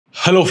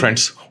Hello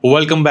friends,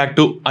 welcome back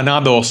to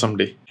another awesome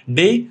day.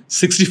 Day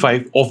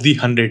 65 of the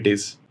 100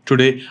 days.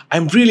 Today,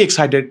 I'm really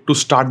excited to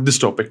start this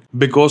topic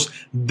because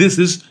this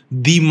is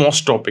the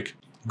most topic,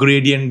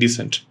 gradient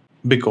descent,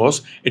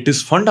 because it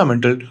is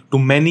fundamental to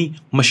many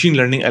machine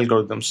learning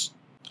algorithms,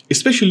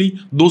 especially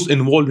those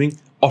involving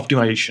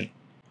optimization,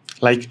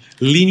 like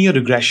linear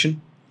regression,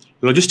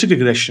 logistic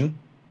regression,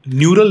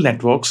 neural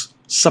networks,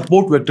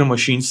 support vector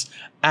machines,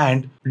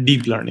 and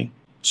deep learning.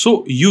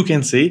 So you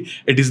can say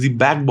it is the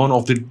backbone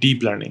of the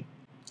deep learning.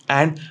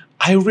 And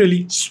I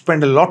really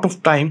spend a lot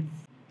of time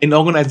in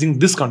organizing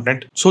this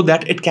content so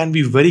that it can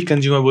be very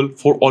consumable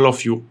for all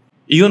of you.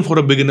 Even for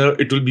a beginner,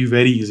 it will be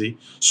very easy.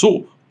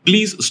 So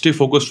please stay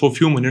focused for a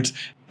few minutes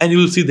and you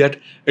will see that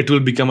it will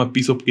become a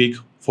piece of cake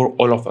for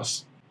all of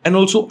us. And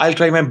also, I'll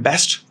try my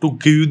best to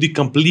give you the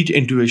complete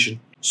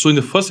intuition. So in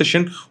the first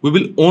session, we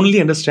will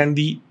only understand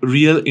the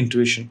real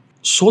intuition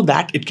so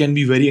that it can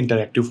be very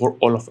interactive for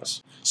all of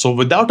us. So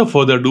without a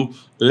further ado,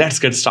 let's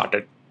get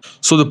started.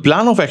 So the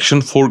plan of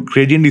action for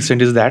gradient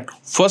descent is that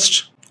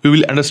first we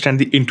will understand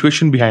the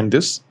intuition behind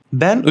this.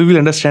 Then we will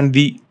understand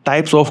the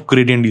types of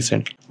gradient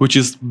descent, which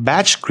is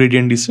batch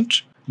gradient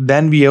descent.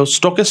 Then we have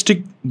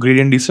stochastic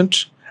gradient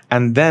descent.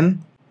 And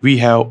then we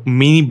have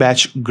mini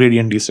batch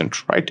gradient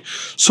descent, right?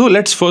 So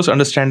let's first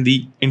understand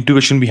the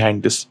intuition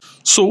behind this.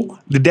 So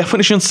the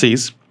definition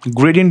says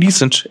gradient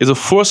descent is a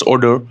first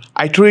order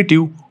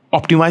iterative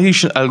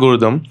optimization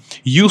algorithm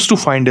used to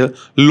find a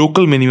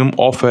local minimum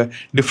of a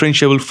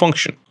differentiable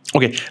function.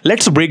 Okay,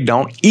 let's break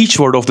down each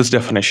word of this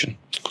definition.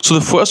 So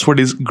the first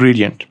word is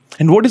gradient.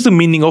 And what is the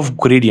meaning of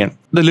gradient?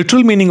 The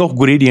literal meaning of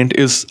gradient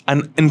is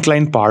an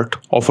inclined part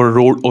of a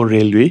road or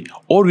railway,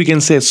 or we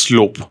can say a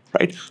slope,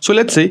 right? So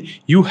let's say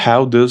you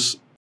have this,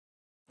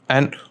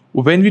 and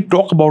when we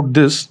talk about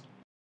this,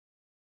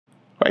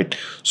 right?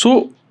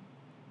 So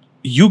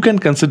you can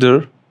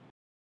consider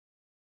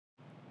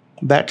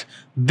that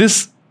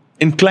this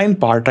inclined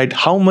part, right?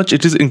 How much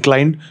it is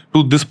inclined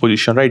to this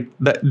position, right?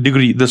 The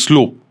degree, the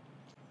slope,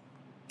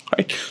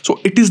 right? So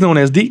it is known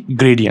as the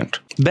gradient.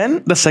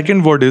 Then the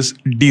second word is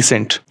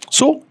descent.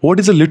 So what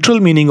is the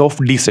literal meaning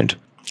of descent?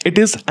 It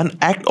is an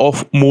act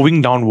of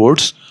moving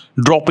downwards,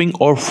 dropping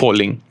or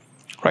falling,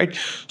 right?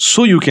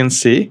 So you can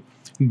say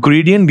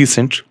gradient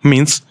descent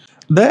means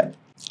the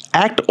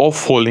act of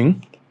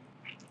falling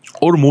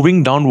or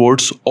moving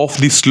downwards of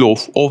the slope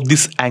of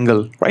this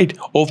angle, right?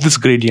 Of this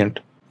gradient.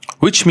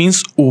 Which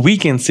means we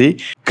can say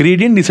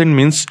gradient descent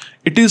means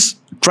it is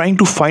trying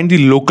to find the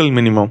local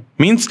minimum,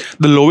 means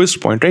the lowest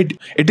point, right?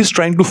 It is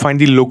trying to find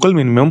the local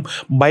minimum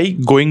by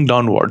going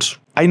downwards.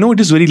 I know it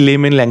is very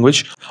layman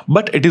language,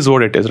 but it is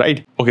what it is,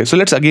 right? Okay, so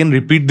let's again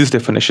repeat this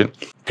definition.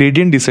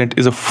 Gradient descent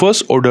is a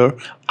first order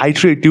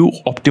iterative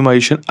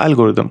optimization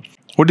algorithm.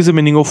 What is the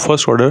meaning of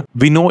first order?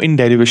 We know in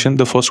derivation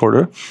the first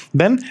order.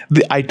 Then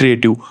the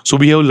iterative. So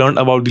we have learned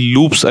about the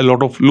loops, a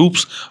lot of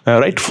loops,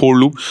 right? For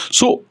loop.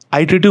 So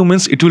iterative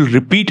means it will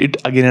repeat it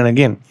again and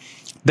again.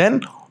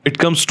 Then it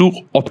comes to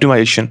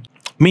optimization,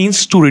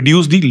 means to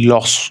reduce the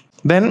loss.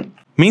 Then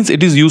means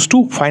it is used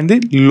to find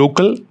the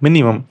local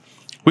minimum,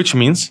 which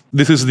means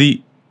this is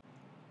the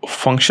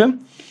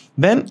function.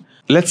 Then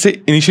let's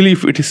say initially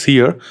if it is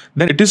here,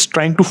 then it is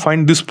trying to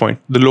find this point,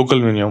 the local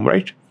minimum,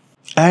 right?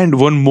 And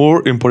one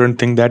more important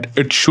thing, that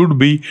it should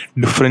be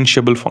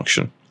differentiable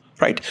function,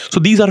 right? So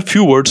these are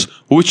few words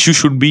which you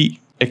should be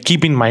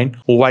keep in mind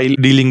while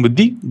dealing with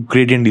the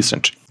gradient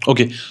descent.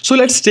 Okay, so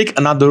let's take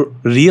another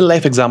real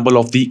life example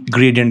of the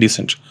gradient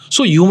descent.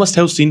 So you must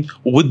have seen,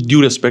 with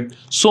due respect,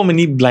 so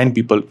many blind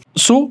people.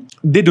 So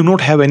they do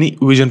not have any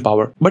vision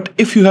power. But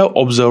if you have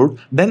observed,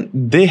 then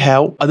they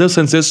have other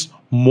senses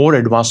more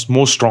advanced,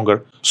 more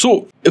stronger.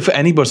 So if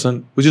any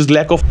person which is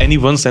lack of any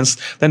one sense,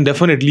 then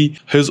definitely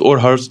his or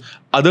her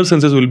other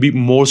senses will be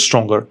more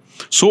stronger.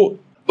 So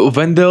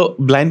when the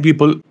blind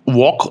people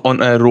walk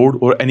on a road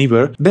or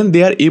anywhere, then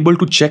they are able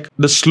to check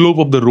the slope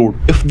of the road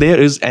if there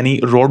is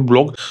any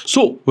roadblock.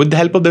 So with the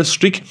help of their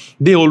stick,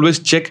 they always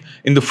check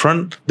in the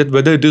front that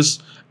whether it is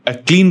a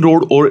clean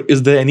road or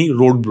is there any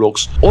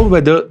roadblocks or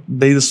whether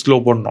there is a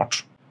slope or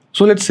not.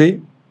 So let's say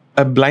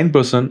a blind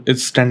person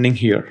is standing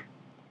here.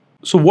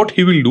 So what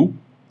he will do,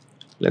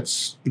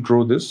 let's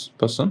draw this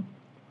person.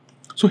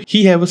 So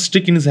he have a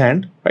stick in his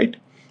hand, right?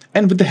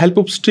 And with the help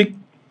of stick,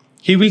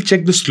 he will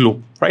check the slope,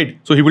 right?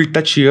 So he will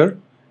touch here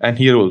and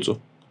here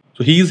also.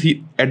 So he is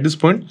at this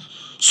point.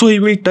 So he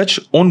will touch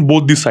on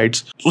both the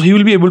sides. So he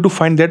will be able to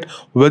find that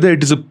whether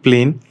it is a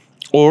plain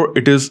or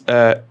it is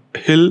a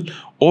hill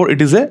or it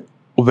is a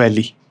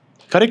valley,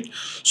 correct?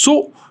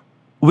 So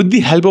with the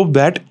help of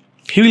that,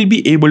 he will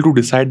be able to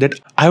decide that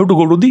I have to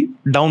go to the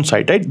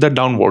downside, right? The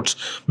downwards,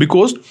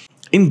 because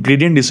in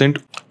gradient descent,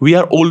 we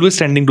are always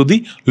tending to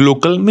the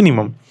local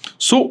minimum.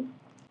 So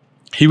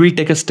he will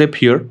take a step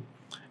here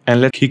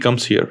and he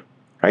comes here,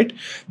 right?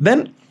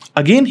 Then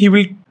again, he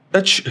will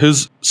touch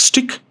his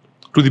stick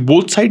to the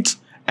both sides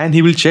and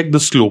he will check the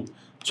slope.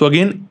 So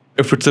again,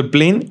 if it's a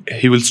plane,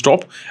 he will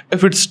stop.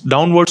 If it's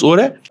downwards or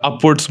a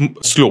upwards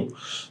slope,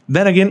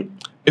 then again,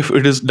 if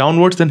it is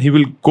downwards, then he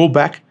will go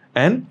back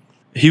and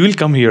he will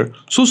come here.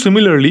 So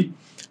similarly,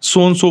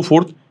 so on and so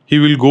forth, he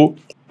will go,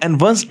 and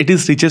once it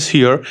is reaches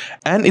here,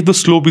 and if the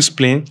slope is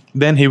plain,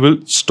 then he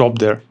will stop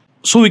there.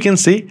 So we can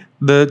say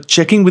the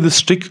checking with the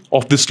stick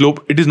of the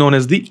slope, it is known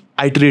as the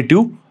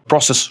iterative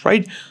process,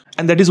 right?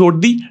 And that is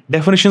what the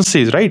definition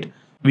says, right?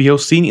 We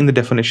have seen in the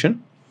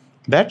definition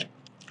that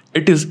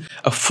it is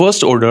a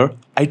first order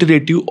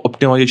iterative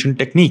optimization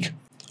technique,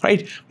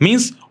 right?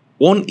 Means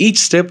on each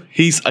step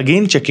he is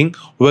again checking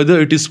whether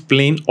it is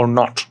plain or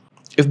not.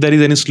 If there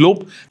is any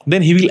slope,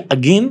 then he will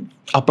again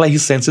apply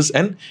his senses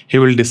and he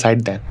will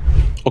decide then.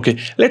 Okay,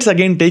 let's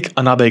again take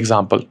another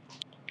example.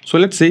 So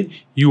let's say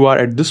you are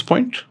at this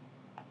point,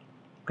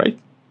 right?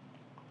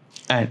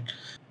 And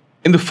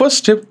in the first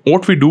step,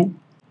 what we do,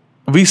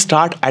 we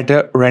start at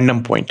a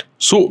random point.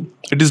 So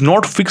it is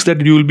not fixed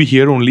that you will be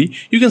here only.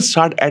 You can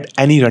start at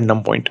any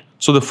random point.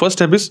 So the first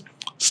step is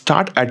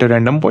start at a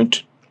random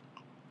point.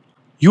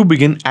 You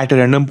begin at a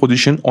random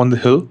position on the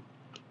hill,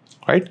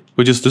 right?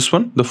 Which is this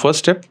one, the first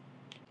step.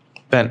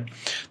 Then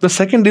the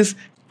second is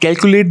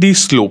calculate the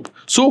slope.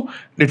 So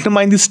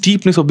determine the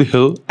steepness of the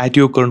hill at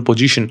your current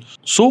position.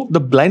 So the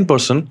blind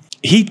person,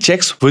 he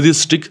checks with his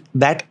stick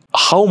that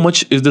how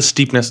much is the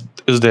steepness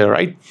is there,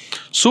 right?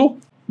 So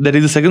that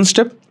is the second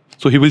step.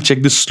 So he will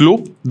check the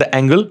slope, the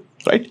angle,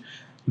 right?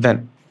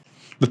 Then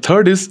the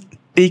third is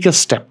take a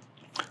step.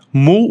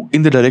 Move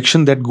in the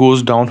direction that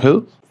goes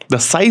downhill. The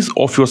size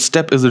of your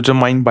step is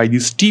determined by the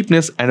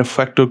steepness and a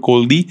factor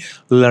called the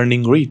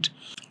learning rate.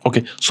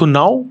 Okay, so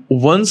now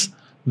once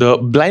the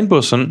blind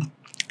person,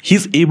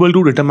 he's able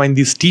to determine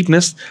the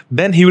steepness,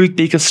 then he will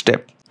take a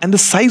step. And the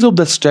size of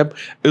that step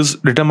is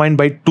determined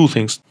by two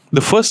things.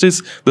 The first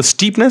is the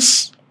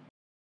steepness,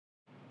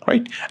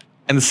 right?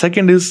 And the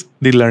second is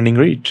the learning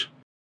rate.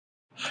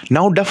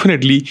 Now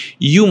definitely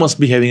you must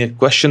be having a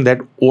question that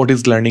what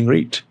is learning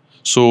rate?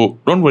 So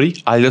don't worry,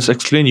 I'll just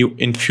explain you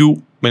in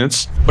few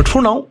minutes. But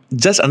for now,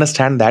 just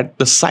understand that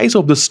the size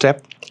of the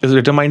step is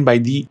determined by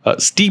the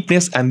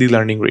steepness and the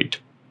learning rate,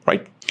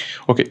 right?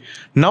 Okay,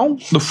 now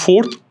the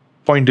fourth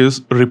point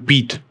is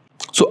repeat.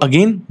 So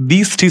again,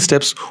 these three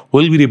steps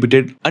will be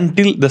repeated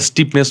until the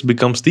steepness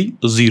becomes the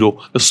zero,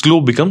 the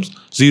slope becomes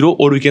zero,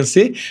 or we can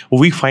say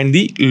we find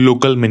the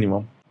local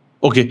minimum.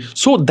 Okay,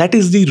 so that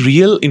is the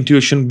real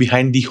intuition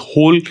behind the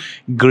whole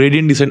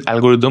gradient descent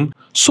algorithm.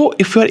 So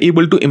if you are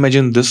able to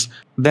imagine this,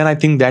 then I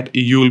think that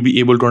you will be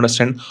able to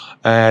understand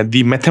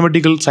the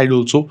mathematical side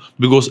also,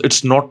 because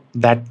it's not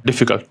that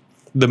difficult.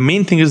 The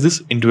main thing is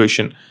this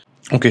intuition.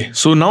 Okay,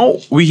 so now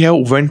we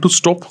have when to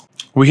stop.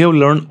 We have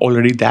learned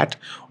already that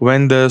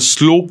when the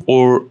slope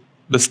or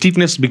the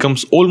steepness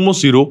becomes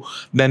almost zero,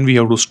 then we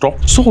have to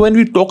stop. So when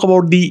we talk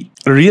about the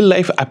real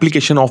life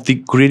application of the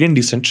gradient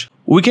descent,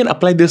 we can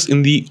apply this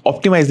in the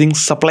optimizing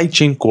supply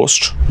chain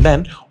cost.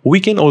 Then we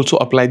can also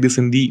apply this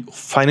in the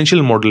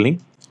financial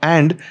modeling,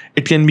 and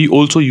it can be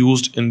also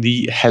used in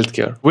the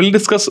healthcare. We'll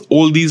discuss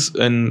all these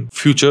in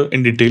future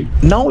in detail.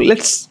 Now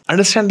let's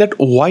understand that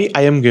why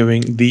I am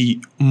giving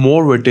the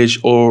more weightage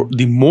or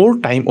the more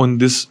time on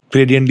this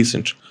gradient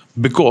descent,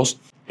 because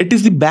it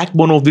is the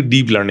backbone of the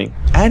deep learning,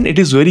 and it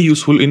is very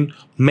useful in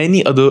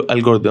many other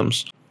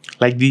algorithms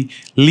like the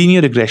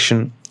linear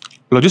regression,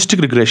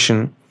 logistic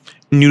regression,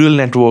 neural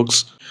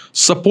networks,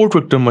 support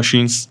vector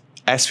machines,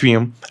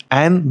 SVM,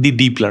 and the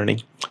deep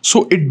learning.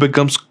 So it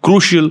becomes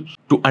crucial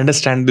to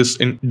understand this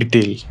in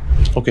detail.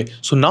 Okay,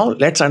 so now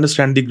let's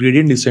understand the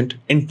gradient descent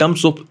in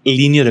terms of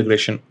linear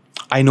regression.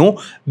 I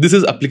know this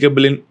is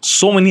applicable in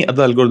so many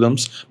other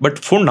algorithms, but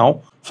for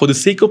now, for the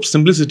sake of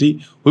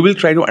simplicity, we will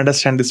try to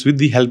understand this with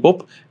the help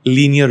of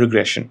linear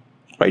regression,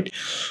 right?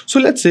 So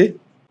let's say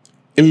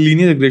in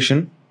linear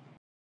regression,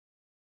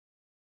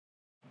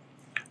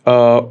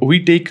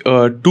 we take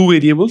two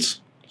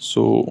variables.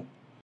 So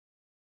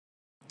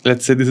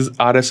let's say this is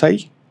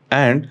RSI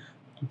and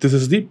this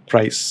is the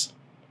price.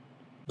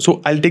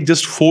 So I'll take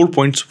just 4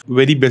 points,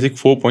 very basic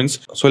 4 points.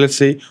 So let's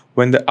say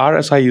when the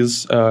RSI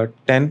is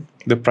 10,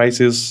 the price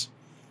is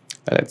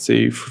let's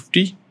say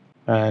 50.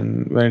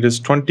 And when it is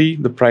 20,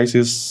 the price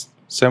is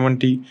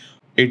 70.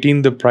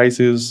 18, the price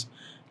is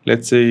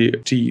let's say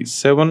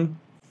 87.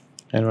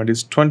 And when it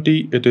is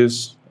 20, it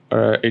is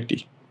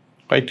 80,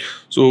 right?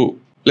 So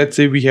let's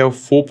say we have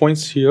 4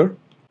 points here.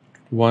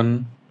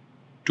 1,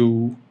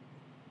 2,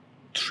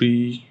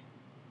 3,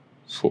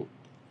 4.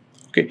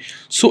 Okay,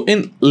 so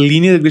in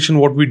linear regression,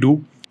 what we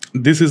do,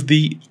 this is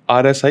the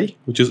RSI,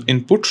 which is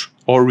input,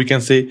 or we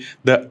can say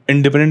the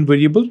independent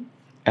variable,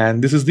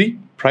 and this is the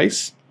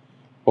price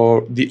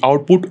or the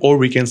output, or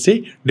we can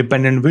say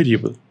dependent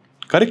variable,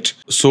 correct?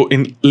 So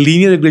in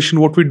linear regression,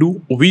 what we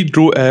do, we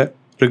draw a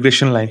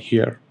regression line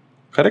here,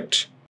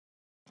 correct?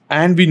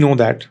 And we know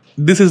that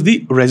this is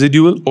the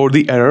residual or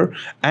the error,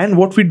 and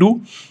what we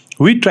do,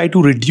 we try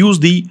to reduce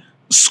the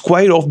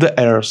square of the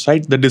errors,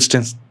 right? The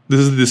distance, this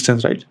is the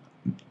distance, right?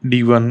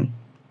 D1,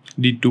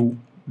 D2,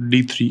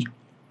 D3,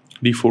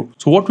 D4.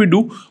 So what we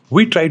do,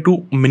 we try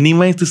to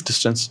minimize this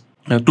distance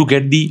to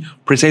get the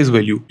precise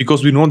value,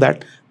 because we know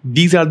that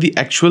these are the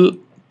actual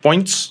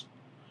points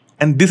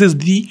and this is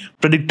the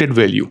predicted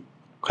value,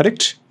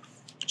 correct?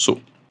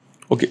 So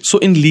Okay, so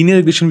in linear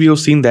regression, we have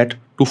seen that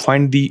to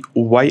find the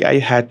yi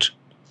hat,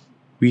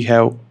 we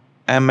have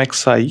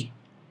mxi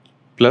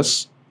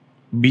plus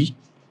b,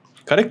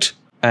 correct?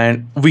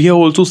 And we have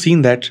also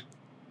seen that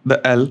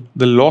the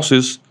loss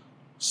is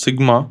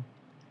sigma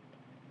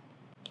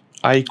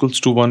I equals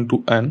to 1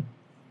 to n,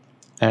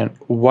 and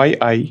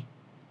yi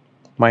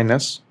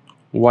minus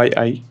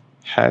yi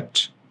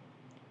hat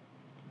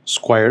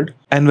squared.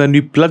 And when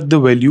we plug the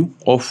value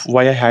of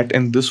yi hat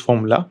in this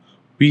formula,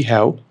 we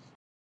have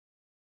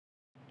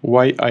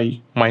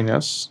yi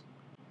minus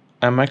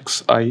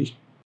mxi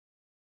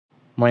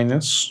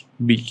minus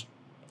b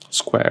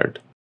squared,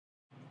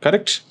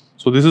 correct?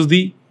 So this is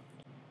the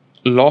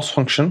loss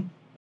function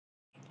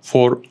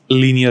for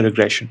linear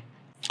regression.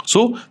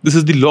 So this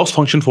is the loss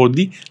function for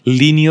the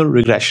linear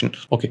regression.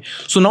 Okay,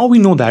 so now we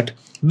know that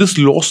this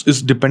loss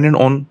is dependent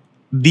on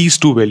these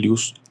two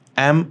values,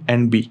 m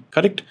and b,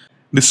 correct?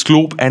 The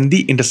slope and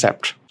the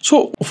intercept.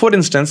 So for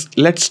instance,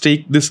 let's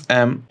take this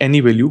m, any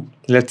value,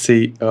 let's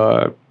say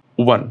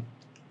 1.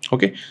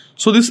 Okay,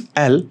 so this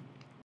L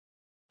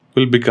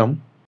will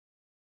become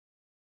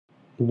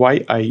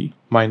yi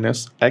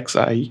minus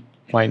xi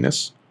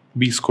minus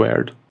b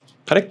squared,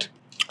 correct?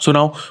 So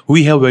now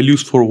we have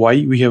values for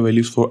y, we have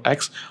values for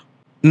x.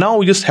 Now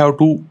we just have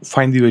to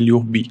find the value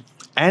of b.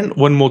 And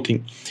one more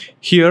thing,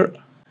 here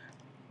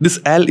this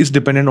L is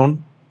dependent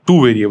on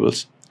two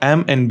variables,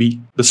 m and b,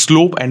 the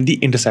slope and the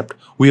intercept.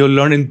 We have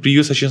learned in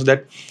previous sessions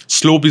that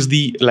slope is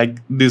the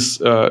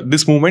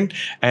this movement,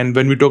 and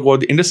when we talk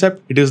about the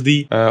intercept, it is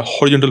the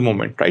horizontal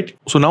movement, right?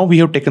 So now we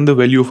have taken the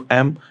value of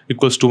m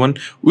equals to 1,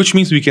 which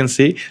means we can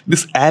say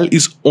this L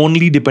is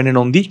only dependent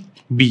on the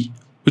b,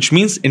 which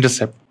means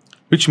intercept,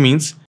 which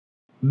means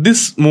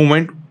this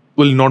movement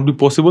will not be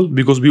possible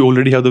because we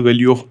already have the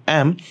value of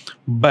m.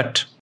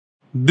 But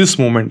this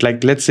movement,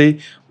 like let's say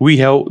we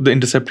have the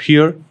intercept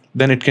here,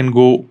 then it can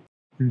go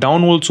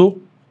down also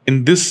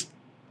in this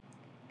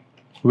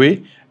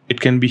way, it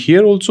can be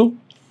here also,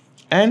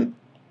 and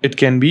it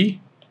can be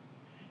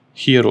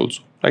here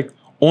also. Like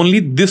only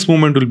this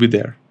movement will be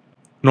there,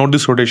 not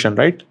this rotation,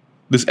 right?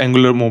 This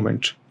angular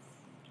movement,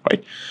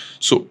 right?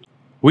 So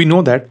we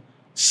know that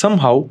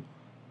somehow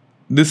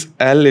this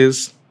L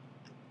is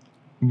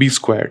b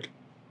squared,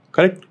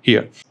 correct,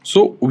 here.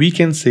 So we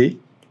can say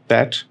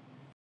that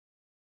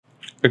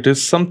it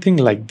is something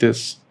like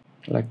this,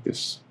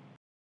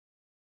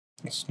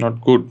 It's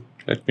not good.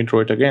 Let me draw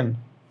it again.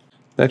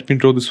 Let me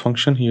draw this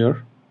function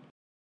here,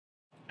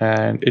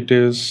 and it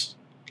is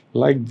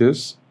like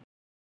this,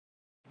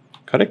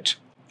 correct?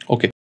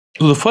 Okay,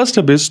 so the first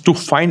step is to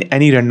find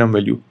any random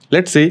value.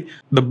 Let's say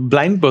the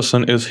blind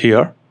person is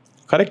here,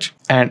 correct?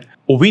 And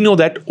we know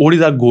that what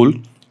is our goal?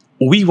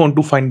 We want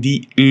to find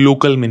the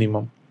local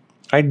minimum,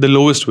 right? The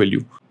lowest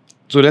value.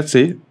 So let's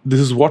say this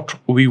is what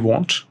we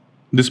want,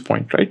 this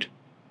point, right?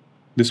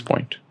 This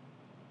point.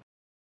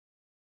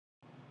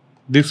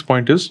 This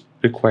point is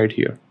required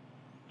here,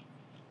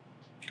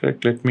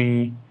 correct? Let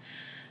me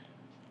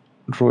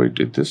draw it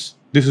with this.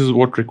 This is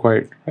what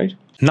required, right?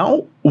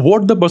 Now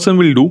what the person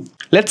will do,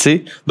 let's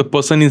say the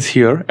person is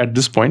here at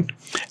this point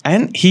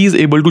and he is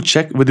able to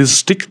check with his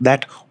stick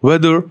that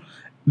whether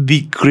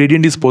the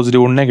gradient is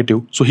positive or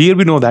negative. So here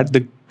we know that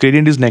the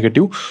gradient is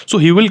negative, so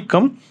he will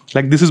come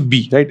like this is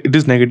b, right? It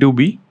is negative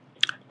b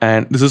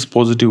and this is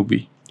positive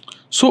b.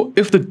 So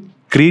if the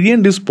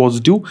gradient is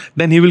positive,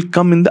 then he will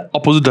come in the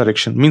opposite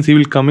direction, means he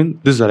will come in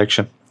this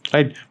direction,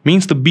 right?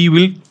 Means the b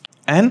will,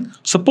 and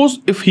suppose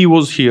if he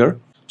was here,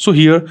 so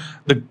here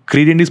the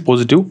gradient is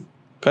positive,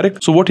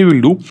 correct? So what he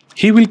will do,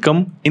 he will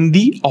come in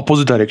the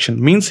opposite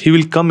direction, means he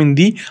will come in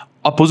the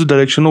opposite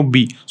direction of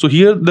b. So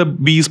here the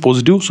b is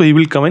positive, so he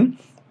will come in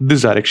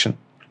this direction,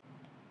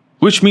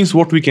 which means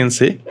what we can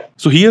say,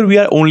 so here we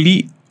are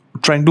only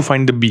trying to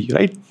find the b,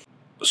 right?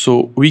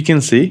 So we can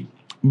say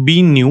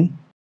b new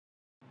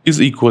is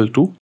equal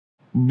to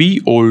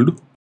b old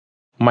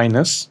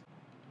minus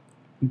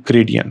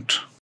gradient,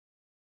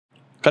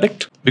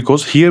 correct?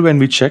 Because here when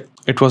we check,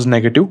 it was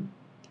negative,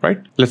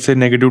 right? Let's say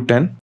negative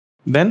 10,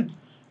 then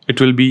it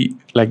will be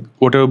like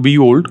whatever b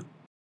old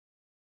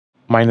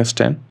minus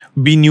 10,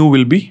 b new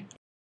will be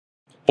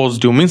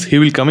positive, means he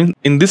will come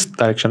in this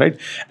direction, right?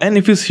 And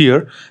if he's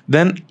here,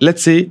 then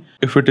let's say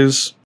if it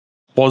is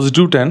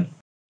positive 10,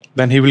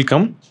 then he will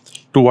come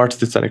towards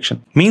this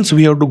direction, means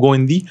we have to go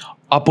in the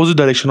opposite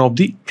direction of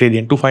the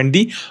gradient to find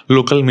the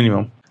local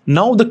minimum.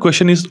 Now the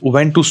question is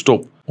when to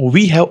stop.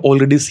 We have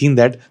already seen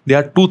that there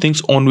are two things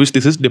on which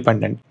this is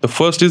dependent. The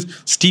first is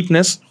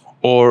steepness,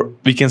 or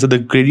we can say the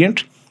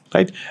gradient,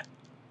 right?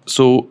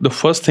 So the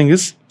first thing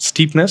is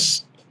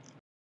steepness,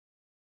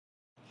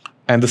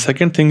 and the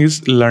second thing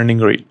is learning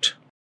rate,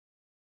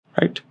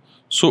 right?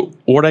 So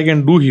what I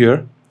can do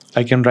here,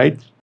 I can write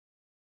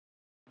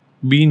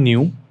b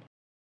new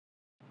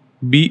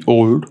b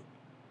old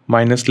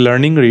minus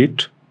learning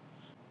rate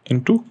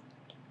into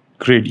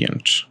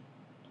gradient,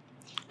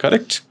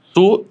 correct?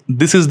 So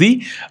this is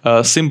the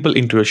simple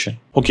intuition.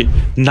 Okay,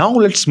 now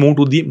let's move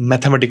to the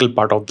mathematical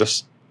part of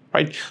this.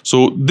 right?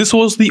 So this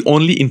was the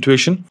only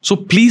intuition. So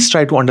please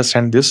try to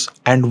understand this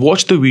and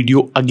watch the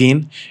video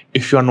again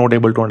if you are not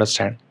able to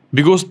understand,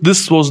 because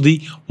this was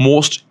the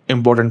most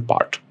important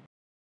part.